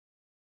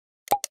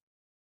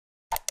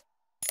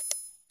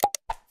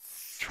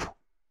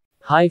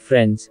Hi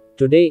friends,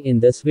 today in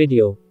this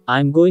video,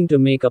 I'm going to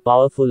make a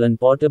powerful and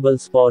portable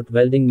spot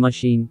welding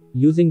machine,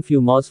 using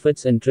few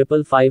MOSFETs and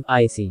 555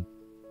 IC.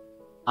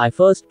 I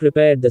first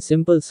prepared the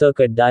simple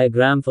circuit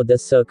diagram for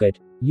this circuit,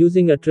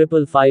 using a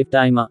 555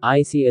 timer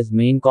IC as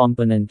main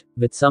component,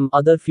 with some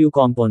other few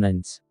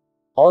components.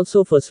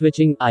 Also for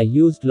switching I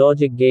used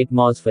logic gate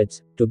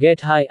MOSFETs, to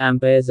get high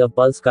amperes of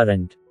pulse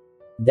current.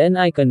 Then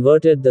I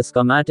converted the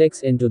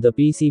schematics into the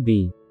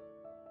PCB.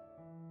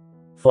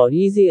 For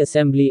easy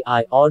assembly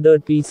I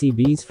ordered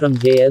PCBs from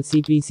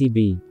JLC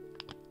PCB.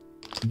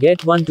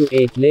 Get 1 to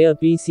 8 layer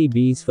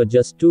PCBs for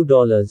just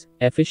 $2,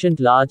 efficient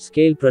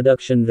large-scale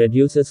production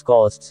reduces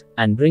costs,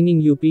 and bringing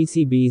you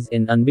PCBs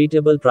in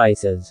unbeatable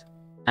prices.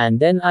 And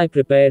then I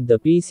prepared the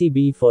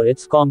PCB for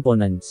its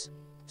components.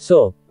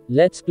 So,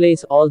 let's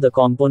place all the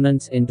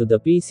components into the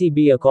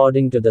PCB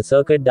according to the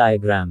circuit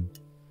diagram.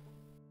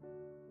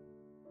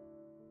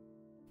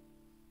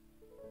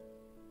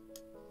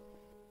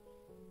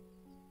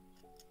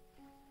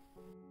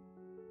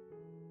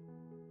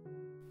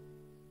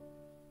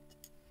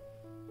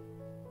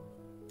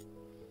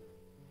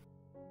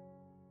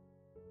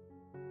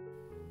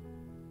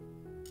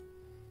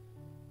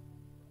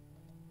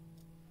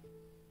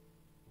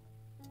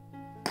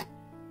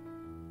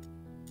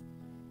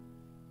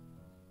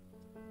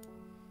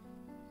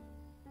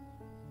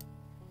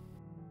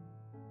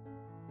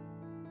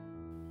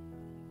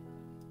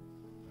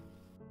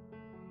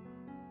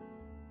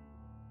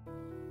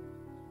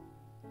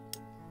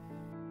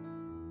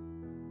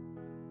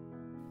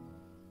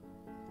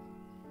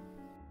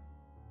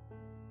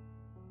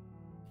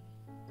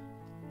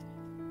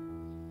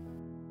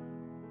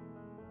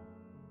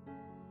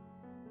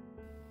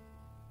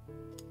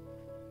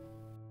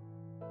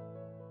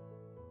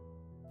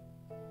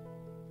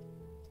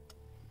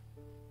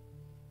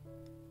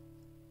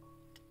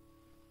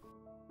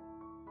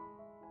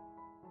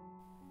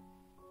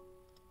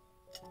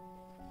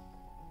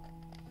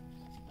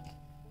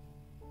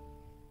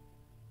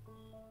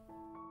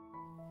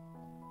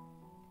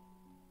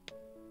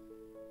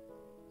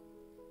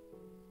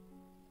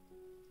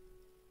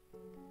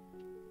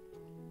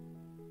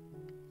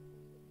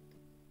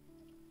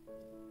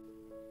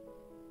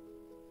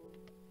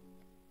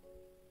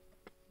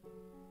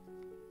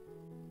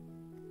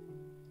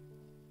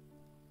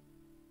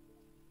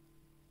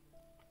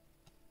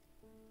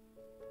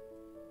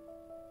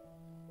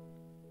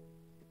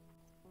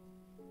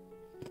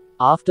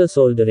 After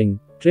soldering,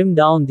 trim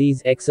down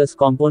these excess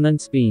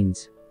components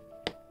pins.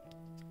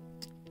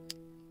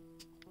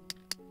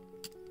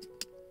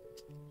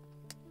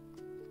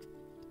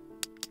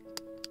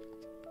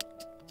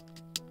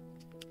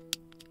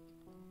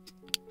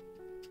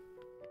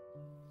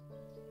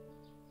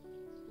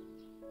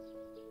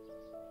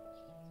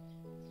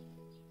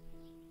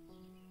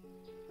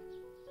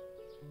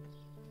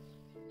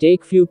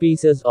 Take few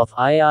pieces of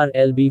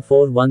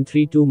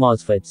IRLB4132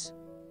 MOSFETs.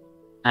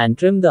 And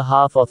trim the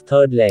half of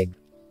third leg.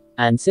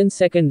 And since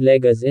second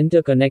leg is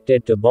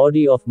interconnected to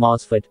body of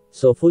MOSFET,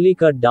 so fully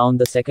cut down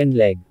the second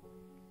leg.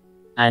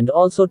 And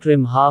also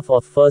trim half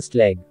of first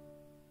leg.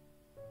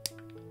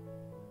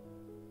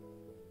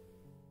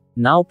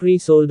 Now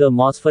pre-solder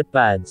MOSFET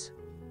pads.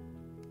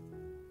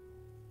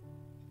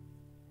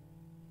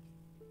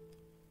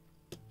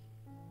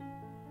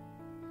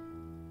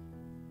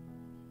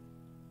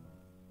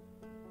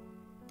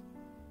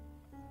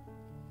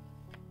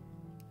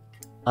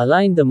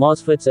 Align the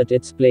MOSFETs at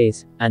its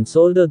place, and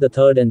solder the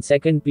third and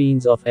second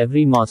pins of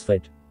every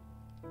MOSFET.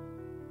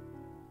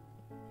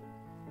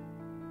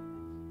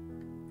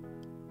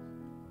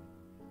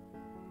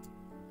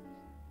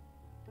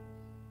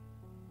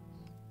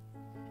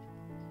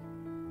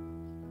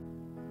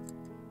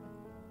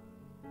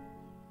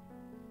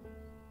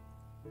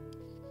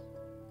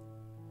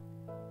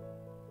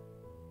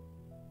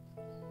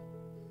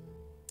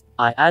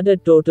 I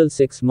added total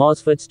 6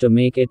 MOSFETs to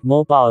make it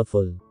more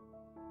powerful.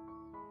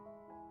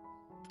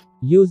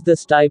 Use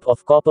this type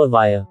of copper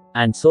wire,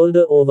 and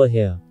solder over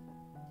here.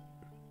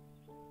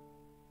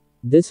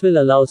 This will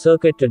allow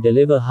circuit to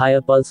deliver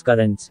higher pulse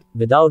currents,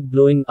 without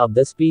blowing up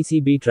this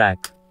PCB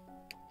track.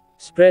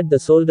 Spread the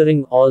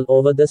soldering all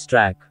over this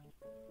track.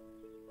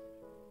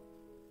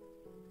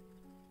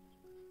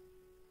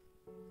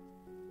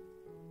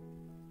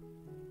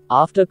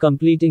 After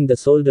completing the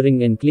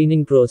soldering and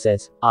cleaning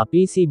process, our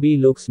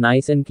PCB looks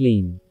nice and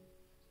clean.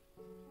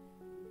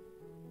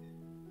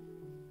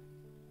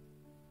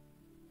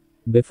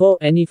 Before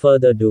any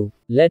further ado,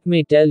 let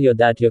me tell you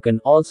that you can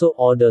also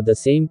order the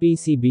same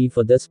PCB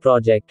for this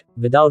project,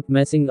 without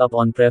messing up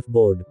on pref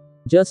board.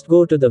 Just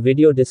go to the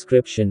video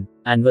description,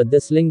 and with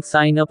this link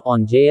sign up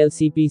on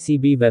JLC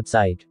PCB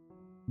website.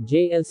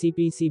 JLC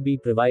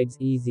PCB provides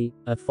easy,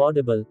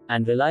 affordable,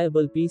 and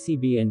reliable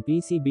PCB and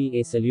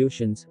PCBA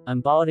solutions,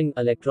 empowering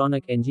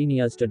electronic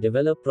engineers to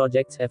develop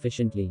projects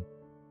efficiently.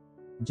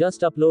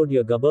 Just upload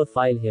your GBR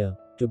file here.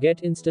 To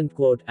get instant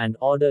quote and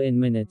order in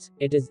minutes,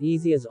 it is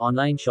easy as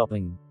online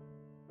shopping.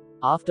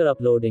 After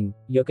uploading,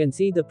 you can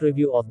see the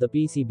preview of the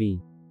PCB.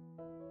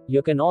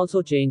 You can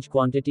also change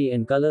quantity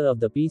and color of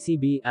the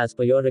PCB as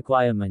per your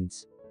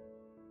requirements.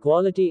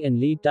 Quality and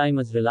lead time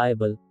is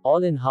reliable,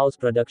 all in-house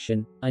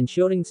production,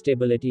 ensuring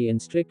stability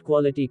and strict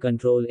quality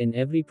control in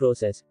every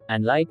process,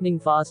 and lightning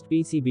fast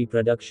PCB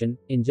production,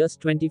 in just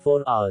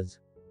 24 hours.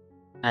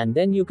 And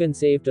then you can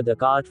save to the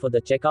cart for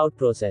the checkout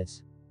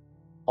process.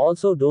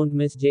 Also don't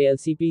miss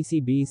JLC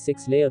PCB's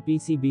 6-layer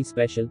PCB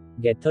special,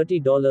 get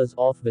 $30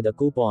 off with a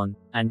coupon,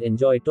 and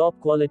enjoy top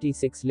quality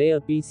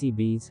 6-layer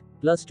PCBs,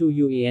 plus 2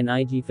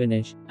 UENIG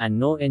finish, and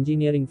no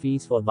engineering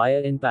fees for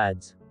wire-in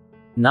pads.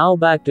 Now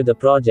back to the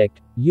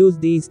project, use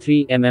these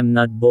 3mm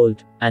nut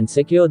bolt, and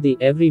secure the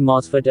every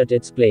MOSFET at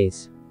its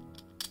place.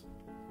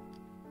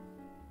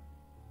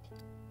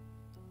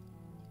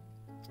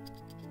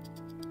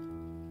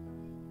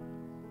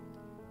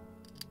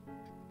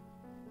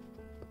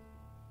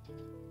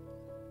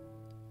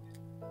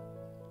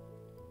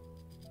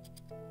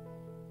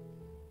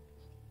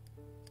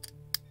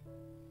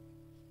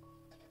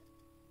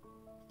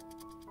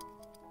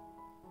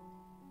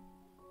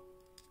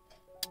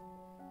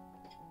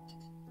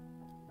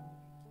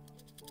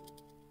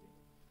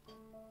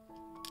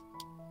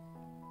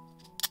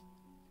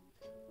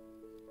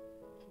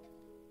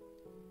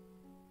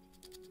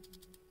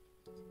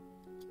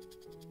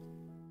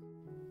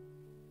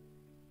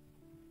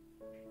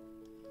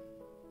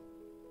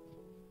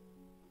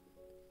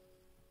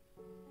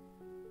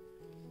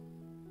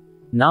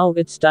 Now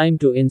it's time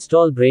to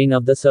install brain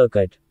of the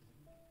circuit.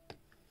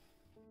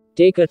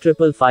 Take a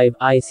 555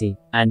 IC,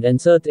 and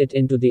insert it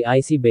into the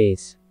IC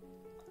base.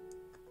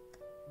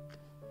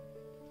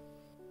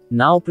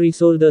 Now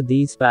pre-solder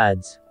these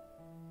pads.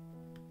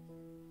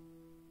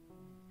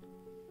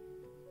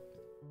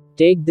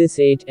 Take this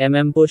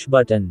 8mm push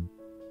button,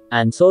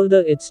 and solder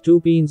its 2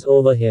 pins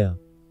over here.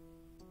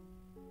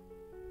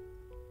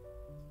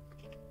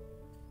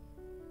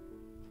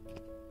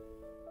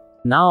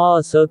 Now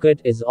our circuit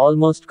is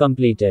almost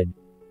completed.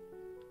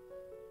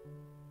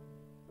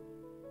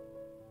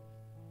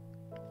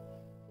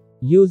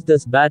 Use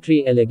this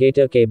battery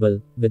alligator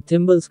cable, with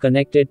thimbles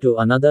connected to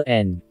another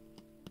end.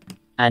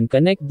 And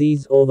connect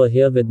these over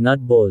here with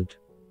nut bolt.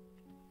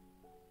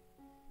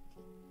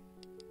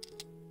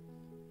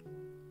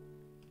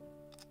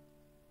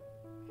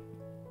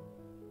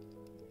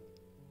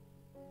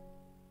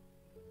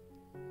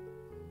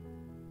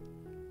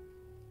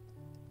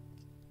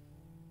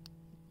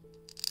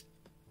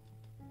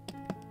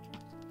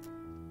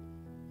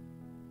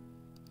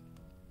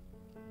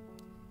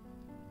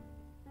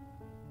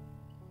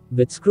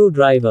 With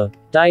screwdriver,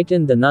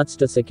 tighten the nuts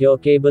to secure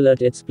cable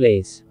at its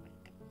place.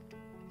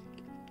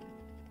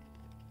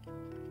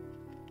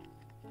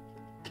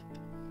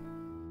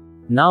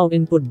 Now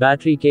input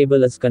battery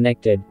cable is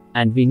connected,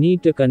 and we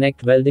need to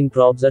connect welding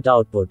probes at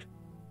output.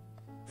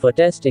 For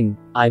testing,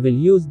 I will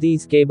use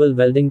these cable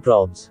welding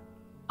probes.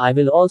 I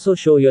will also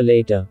show you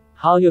later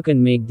how you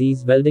can make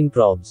these welding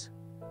probes.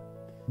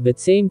 With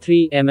same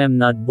 3mm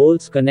nut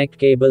bolts connect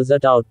cables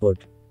at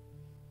output.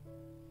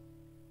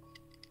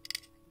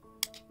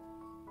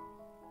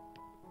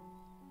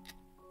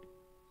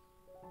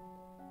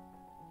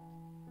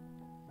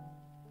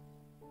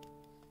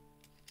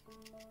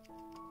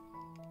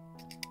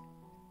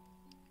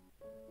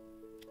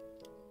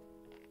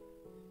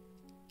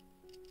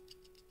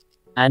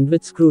 And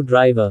with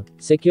screwdriver,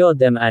 secure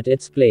them at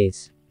its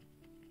place.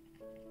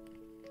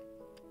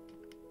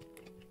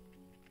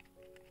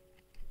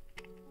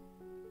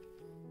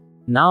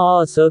 Now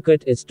our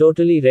circuit is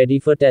totally ready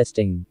for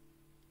testing.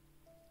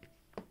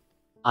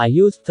 I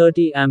used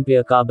 30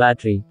 ampere car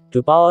battery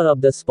to power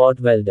up the spot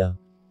welder.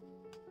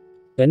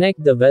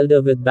 Connect the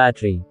welder with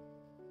battery.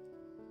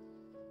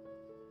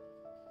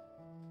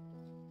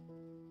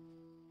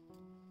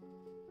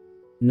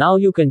 Now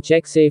you can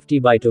check safety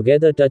by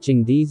together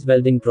touching these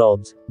welding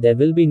probes, there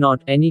will be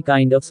not any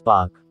kind of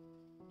spark.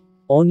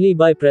 Only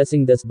by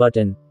pressing this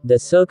button, the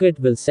circuit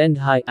will send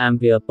high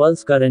ampere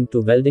pulse current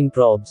to welding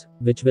probes,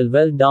 which will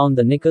weld down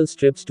the nickel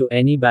strips to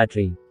any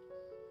battery.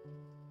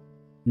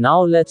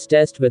 Now let's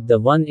test with the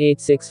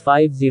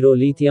 18650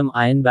 lithium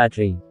ion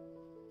battery.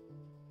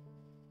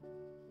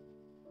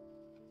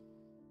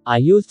 I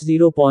used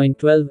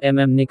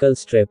 0.12mm nickel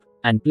strip,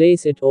 and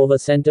place it over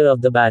center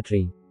of the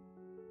battery.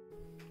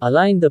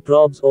 Align the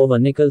probes over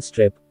nickel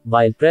strip,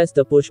 while press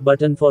the push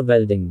button for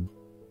welding.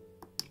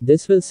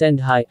 This will send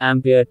high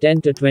ampere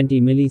 10 to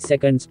 20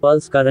 milliseconds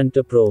pulse current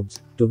to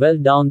probes, to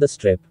weld down the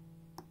strip.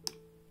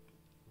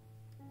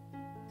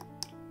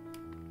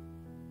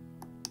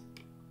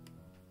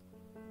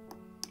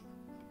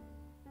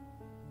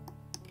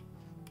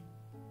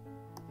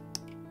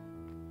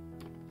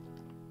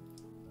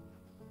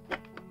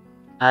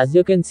 As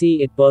you can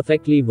see, it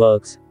perfectly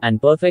works,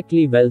 and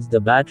perfectly welds the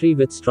battery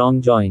with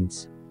strong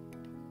joints.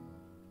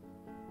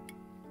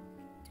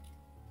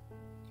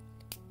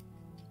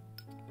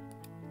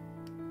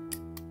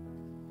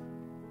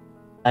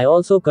 I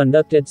also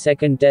conducted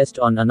second test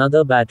on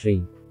another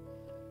battery.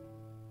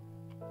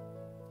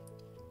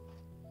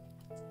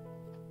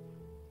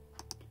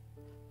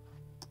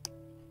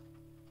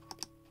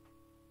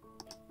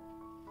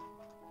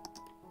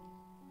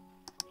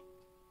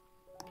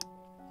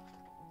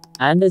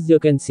 And as you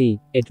can see,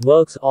 it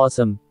works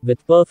awesome,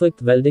 with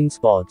perfect welding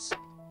spots.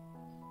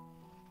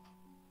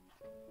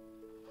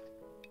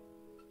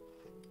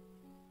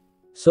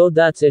 So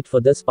that's it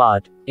for this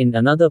part. In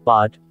another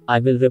part, I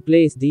will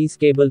replace these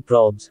cable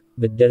probes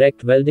with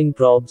direct welding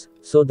probes,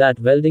 so that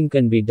welding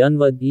can be done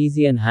with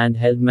easy and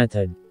handheld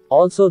method.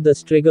 Also,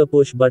 this trigger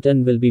push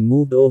button will be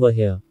moved over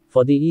here,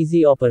 for the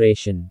easy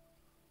operation.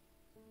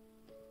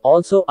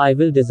 Also, I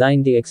will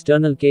design the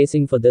external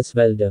casing for this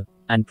welder,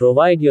 and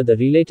provide you the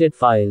related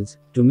files,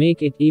 to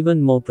make it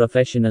even more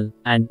professional,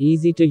 and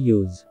easy to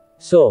use.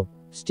 So,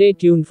 stay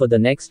tuned for the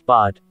next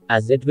part,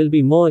 as it will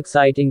be more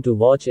exciting to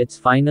watch its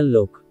final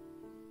look.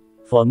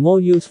 For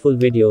more useful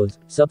videos,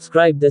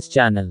 subscribe this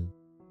channel.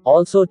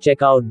 Also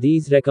check out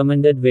these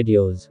recommended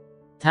videos.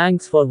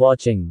 Thanks for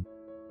watching.